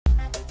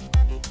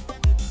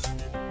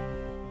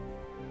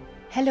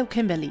Hello,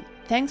 Kimberly.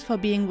 Thanks for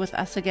being with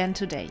us again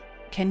today.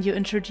 Can you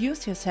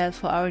introduce yourself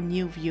for our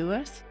new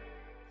viewers?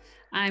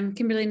 I'm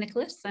Kimberly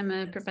Nicholas. I'm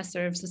a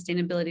professor of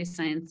sustainability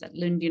science at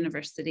Lund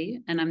University,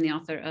 and I'm the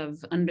author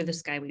of Under the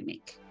Sky We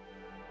Make.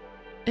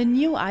 A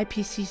new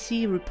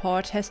IPCC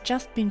report has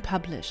just been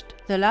published.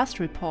 The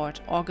last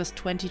report, August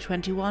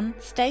 2021,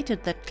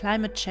 stated that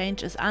climate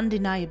change is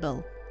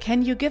undeniable.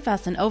 Can you give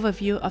us an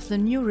overview of the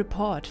new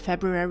report,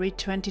 February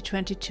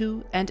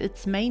 2022, and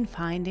its main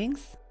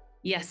findings?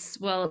 Yes,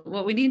 well,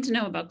 what we need to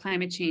know about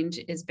climate change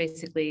is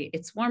basically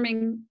it's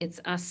warming, it's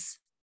us,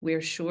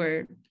 we're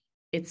sure,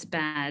 it's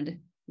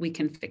bad, we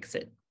can fix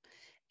it.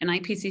 And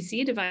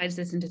IPCC divides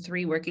this into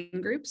 3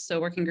 working groups.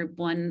 So working group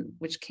 1,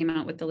 which came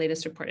out with the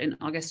latest report in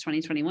August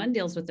 2021,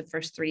 deals with the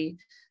first 3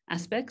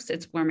 aspects.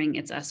 It's warming,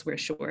 it's us, we're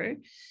sure.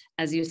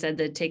 As you said,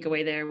 the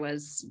takeaway there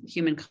was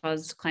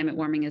human-caused climate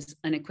warming is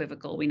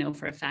unequivocal. We know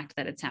for a fact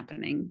that it's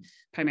happening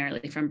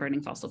primarily from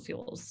burning fossil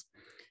fuels.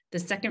 The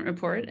second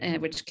report,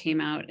 which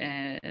came out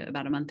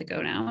about a month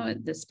ago now,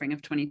 the spring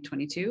of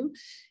 2022,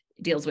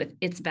 deals with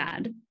it's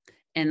bad.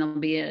 And there'll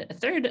be a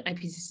third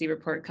IPCC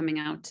report coming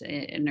out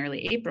in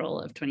early April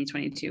of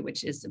 2022,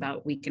 which is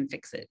about we can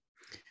fix it.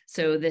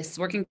 So this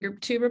working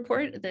group 2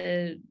 report,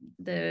 the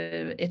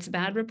it's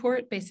bad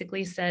report,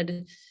 basically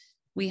said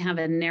we have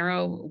a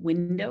narrow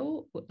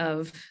window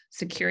of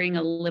securing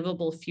a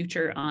livable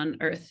future on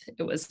Earth.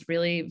 It was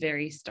really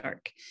very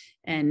stark.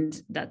 And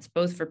that's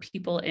both for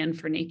people and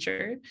for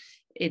nature.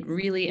 It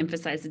really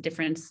emphasized the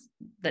difference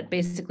that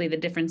basically the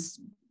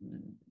difference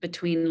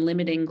between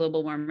limiting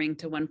global warming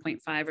to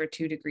 1.5 or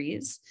 2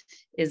 degrees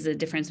is the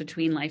difference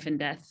between life and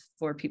death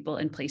for people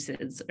and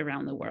places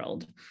around the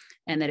world.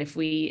 And that if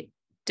we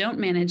don't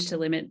manage to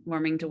limit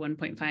warming to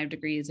 1.5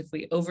 degrees, if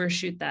we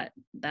overshoot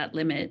that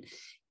limit,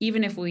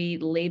 even if we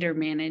later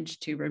manage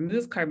to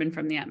remove carbon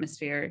from the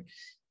atmosphere,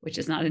 which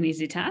is not an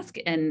easy task,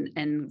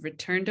 and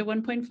return to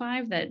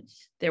 1.5, that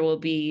there will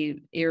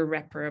be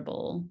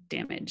irreparable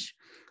damage.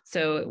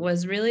 So it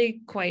was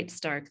really quite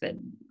stark that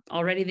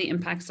already the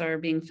impacts are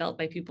being felt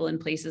by people in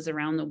places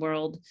around the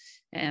world.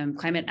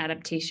 Climate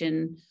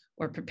adaptation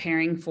or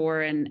preparing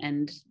for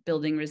and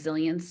building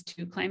resilience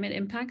to climate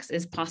impacts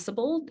is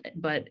possible,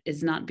 but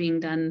is not being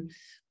done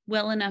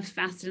well enough,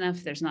 fast enough.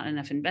 There's not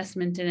enough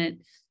investment in it.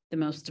 The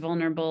most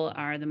vulnerable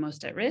are the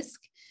most at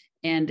risk.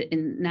 And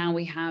now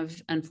we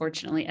have,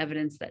 unfortunately,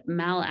 evidence that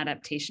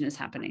maladaptation is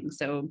happening.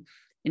 So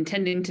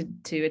intending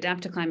to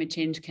adapt to climate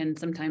change can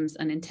sometimes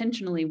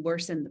unintentionally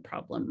worsen the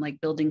problem, like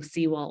building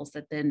seawalls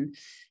that then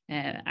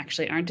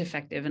actually aren't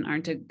effective and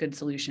aren't a good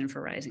solution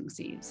for rising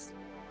seas.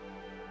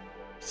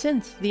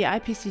 Since the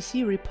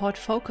IPCC report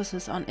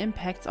focuses on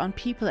impacts on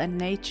people and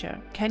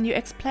nature, can you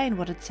explain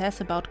what it says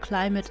about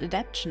climate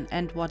adaptation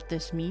and what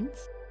this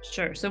means?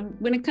 Sure. So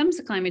when it comes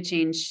to climate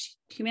change,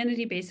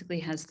 humanity basically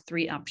has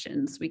 3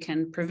 options. We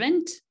can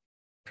prevent,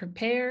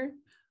 prepare,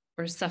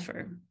 or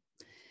suffer.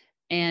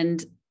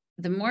 And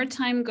the more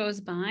time goes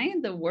by,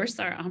 the worse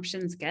our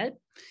options get.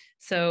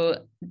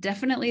 So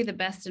definitely the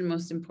best and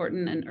most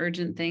important and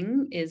urgent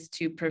thing is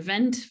to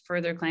prevent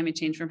further climate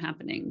change from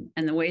happening.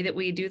 And the way that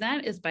we do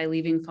that is by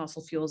leaving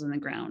fossil fuels in the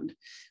ground.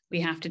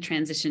 We have to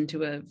transition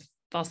to a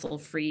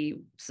fossil-free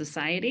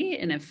society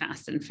in a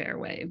fast and fair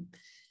way.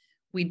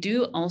 We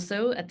do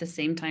also at the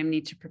same time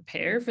need to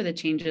prepare for the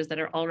changes that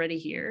are already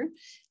here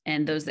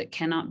and those that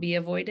cannot be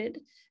avoided.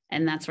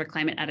 And that's where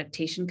climate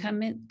adaptation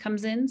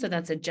comes in. So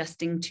that's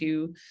adjusting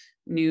to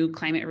new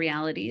climate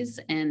realities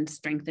and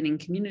strengthening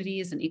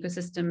communities and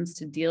ecosystems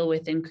to deal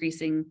with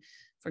increasing,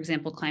 for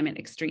example, climate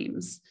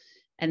extremes.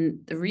 And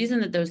the reason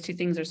that those 2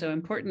 things are so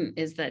important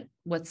is that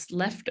what's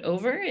left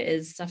over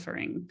is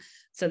suffering.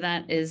 So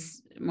that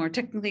is more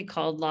technically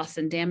called loss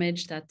and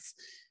damage. That's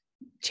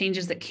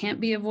changes that can't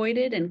be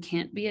avoided and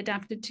can't be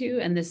adapted to.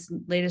 And this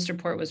latest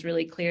report was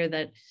really clear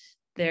that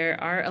there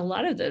are a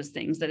lot of those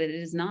things that it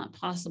is not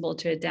possible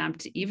to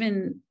adapt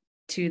even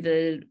to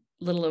the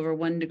little over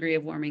 1 degree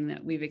of warming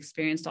that we've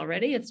experienced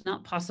already. It's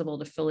not possible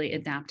to fully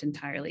adapt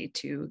entirely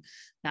to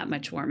that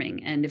much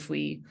warming. And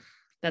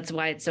that's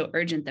why it's so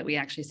urgent that we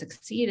actually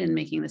succeed in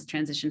making this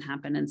transition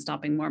happen and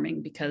stopping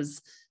warming,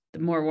 because the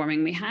more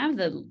warming we have,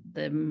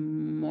 the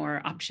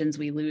more options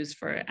we lose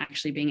for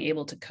actually being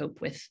able to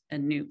cope with a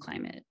new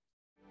climate.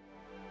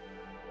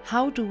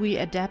 How do we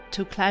adapt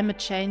to climate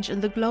change in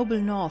the global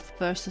north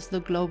versus the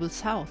global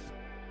south?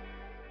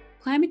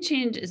 Climate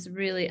change is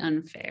really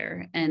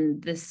unfair,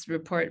 and this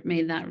report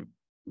made that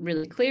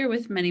really clear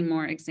with many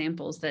more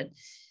examples that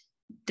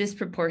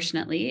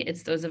disproportionately,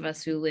 it's those of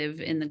us who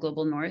live in the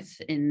global north,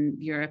 in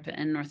Europe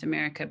and North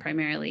America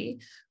primarily,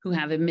 who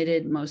have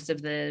emitted most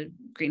of the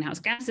greenhouse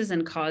gases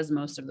and caused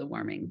most of the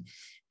warming.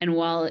 And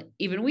while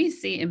even we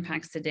see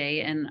impacts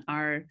today and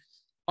are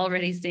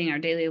already seeing our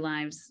daily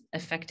lives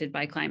affected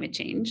by climate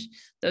change,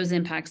 those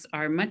impacts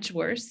are much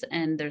worse,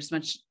 and there's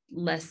much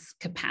less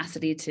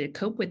capacity to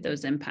cope with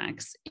those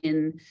impacts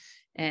in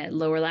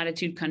lower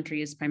latitude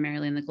countries,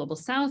 primarily in the global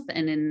south,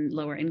 and in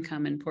lower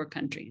income and poor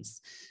countries.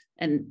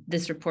 And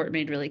this report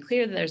made really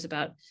clear that there's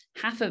about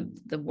half of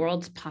the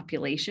world's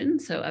population,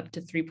 so up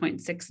to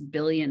 3.6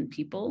 billion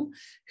people,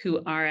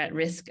 who are at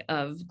risk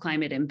of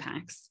climate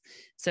impacts.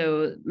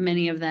 So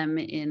many of them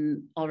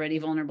in already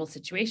vulnerable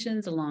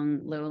situations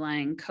along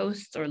low-lying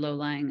coasts or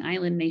low-lying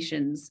island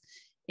nations,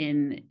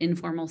 in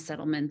informal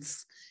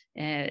settlements,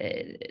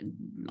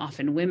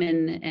 often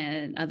women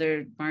and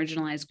other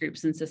marginalized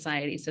groups in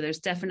society. So there's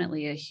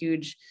definitely a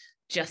huge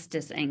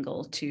justice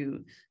angle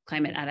to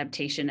climate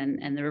adaptation.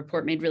 And the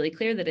report made really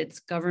clear that it's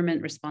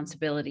government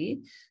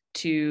responsibility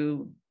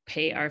to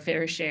pay our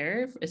fair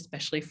share,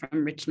 especially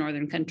from rich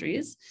northern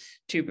countries,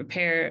 to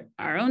prepare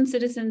our own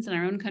citizens and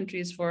our own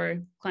countries for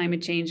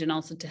climate change, and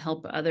also to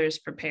help others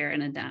prepare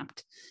and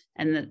adapt.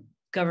 And the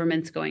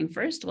governments going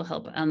first will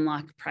help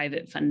unlock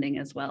private funding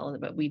as well.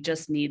 But we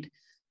just need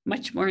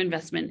much more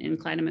investment in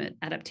climate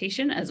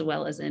adaptation, as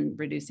well as in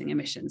reducing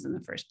emissions in the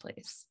first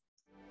place.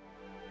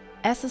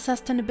 As a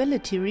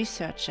sustainability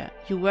researcher,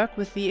 you work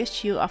with the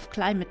issue of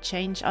climate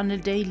change on a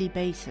daily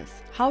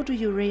basis. How do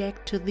you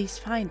react to these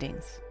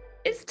findings?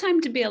 It's time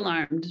to be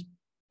alarmed.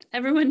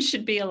 Everyone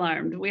should be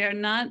alarmed. We are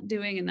not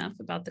doing enough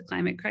about the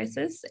climate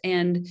crisis,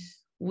 and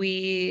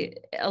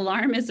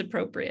alarm is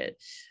appropriate.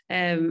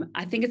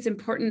 I think it's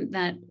important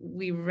that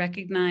we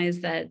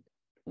recognize that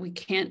we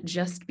can't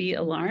just be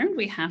alarmed.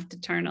 We have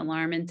to turn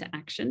alarm into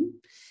action.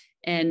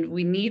 And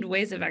we need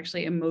ways of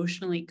actually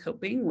emotionally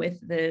coping with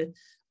the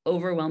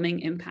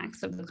overwhelming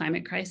impacts of the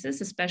climate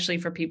crisis, especially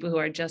for people who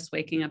are just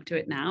waking up to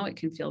it now. It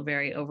can feel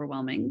very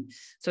overwhelming.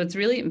 So it's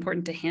really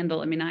important to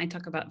handle. I mean, I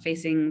talk about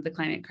facing the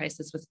climate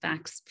crisis with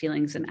facts,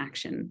 feelings, and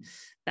action.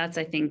 That's,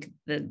 I think,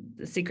 the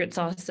secret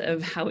sauce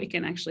of how we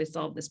can actually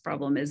solve this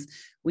problem is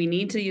we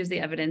need to use the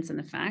evidence and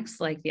the facts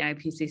like the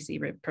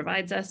IPCC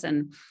provides us.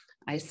 And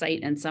I cite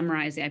and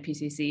summarize the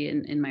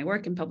IPCC in my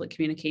work in public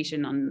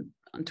communication on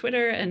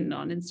Twitter and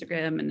on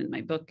Instagram and in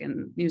my book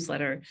and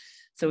newsletter.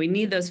 So we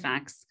need those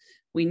facts.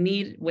 We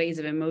need ways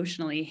of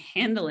emotionally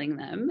handling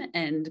them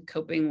and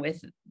coping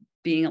with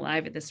being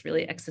alive at this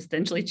really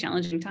existentially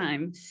challenging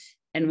time.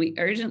 And we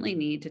urgently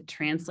need to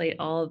translate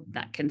all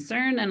that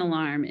concern and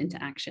alarm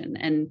into action.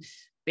 And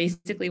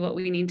basically what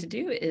we need to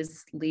do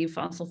is leave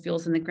fossil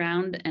fuels in the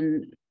ground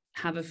and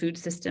have a food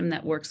system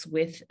that works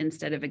with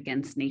instead of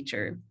against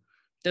nature.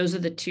 Those are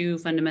the two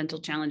fundamental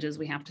challenges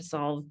we have to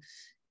solve,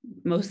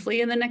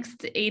 mostly in the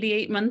next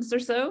 88 months or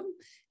so,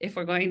 if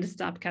we're going to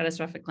stop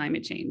catastrophic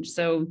climate change.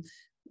 So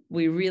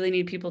we really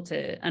need people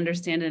to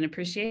understand and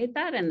appreciate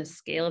that and the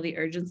scale of the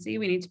urgency.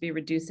 We need to be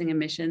reducing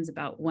emissions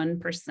about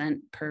 1%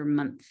 per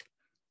month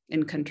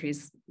in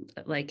countries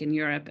like in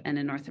Europe and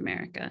in North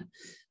America.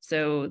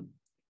 So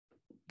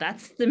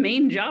that's the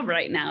main job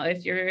right now.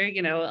 If you're,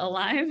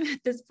 alive at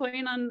this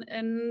point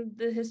in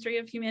the history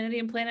of humanity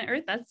and planet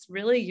Earth, that's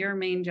really your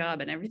main job,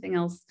 and everything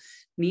else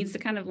needs to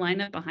kind of line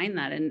up behind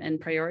that,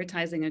 and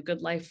prioritizing a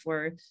good life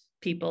for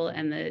people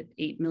and the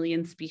 8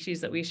 million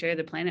species that we share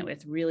the planet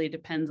with really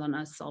depends on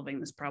us solving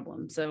this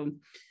problem. So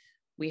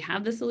we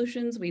have the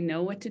solutions, we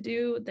know what to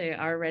do, they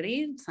are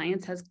ready.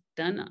 Science has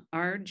done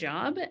our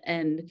job,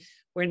 and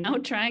we're now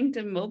trying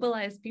to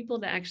mobilize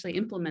people to actually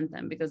implement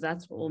them, because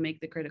that's what will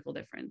make the critical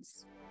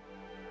difference.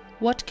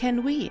 What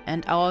can we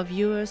and our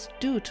viewers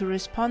do to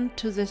respond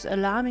to this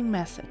alarming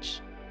message?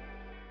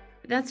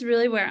 That's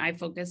really where I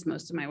focus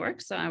most of my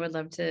work. So I would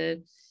love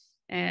to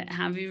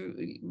have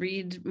you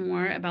read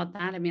more about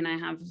that. I mean, I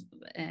have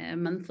a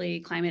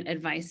monthly climate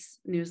advice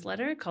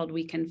newsletter called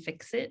We Can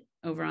Fix It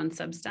over on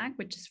Substack,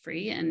 which is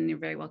free, and you're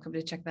very welcome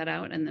to check that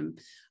out. And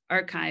the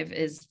archive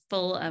is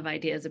full of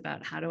ideas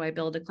about how do I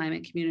build a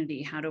climate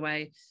community? How do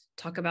I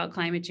talk about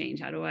climate change?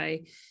 How do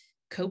I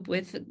cope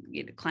with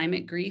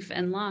climate grief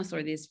and loss,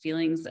 or these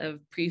feelings of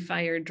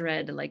pre-fire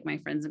dread like my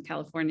friends in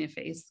California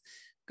face,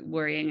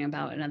 worrying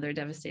about another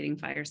devastating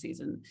fire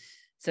season.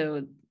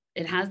 So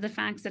it has the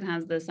facts, it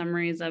has the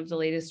summaries of the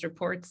latest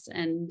reports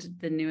and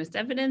the newest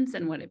evidence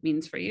and what it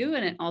means for you.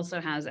 And it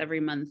also has every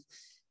month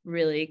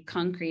really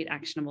concrete,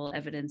 actionable,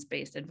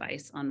 evidence-based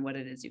advice on what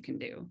it is you can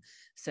do.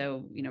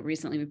 So,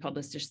 recently we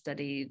published a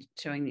study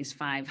showing these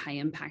 5 high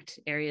impact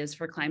areas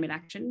for climate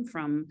action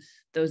from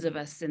those of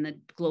us in the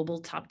global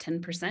top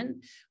 10%.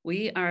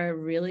 We are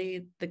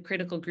really the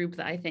critical group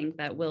that I think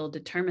that will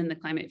determine the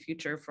climate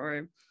future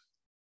for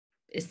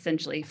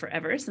essentially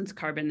forever, since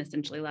carbon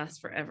essentially lasts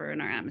forever in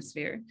our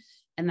atmosphere.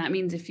 And that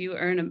means if you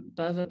earn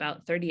above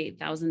about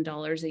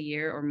 $38,000 a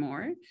year or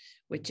more,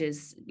 which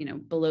is,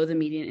 below the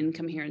median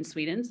income here in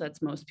Sweden, so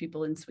that's most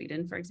people in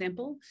Sweden, for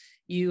example,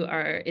 you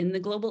are in the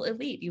global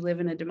elite. You live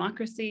in a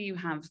democracy, you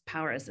have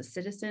power as a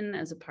citizen,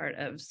 as a part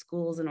of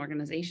schools and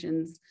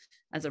organizations,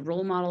 as a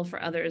role model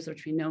for others,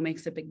 which we know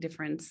makes a big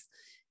difference,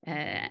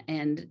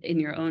 and in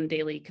your own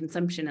daily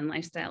consumption and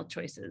lifestyle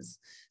choices.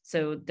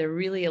 So there are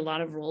really a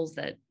lot of roles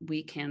that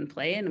we can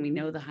play, and we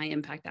know the high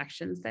impact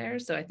actions there.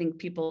 So I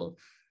think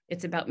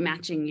it's about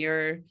matching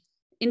your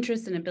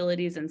interests and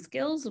abilities and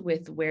skills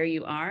with where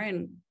you are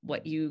and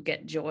what you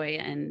get joy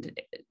and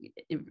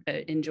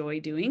enjoy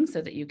doing,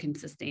 so that you can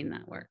sustain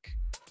that work.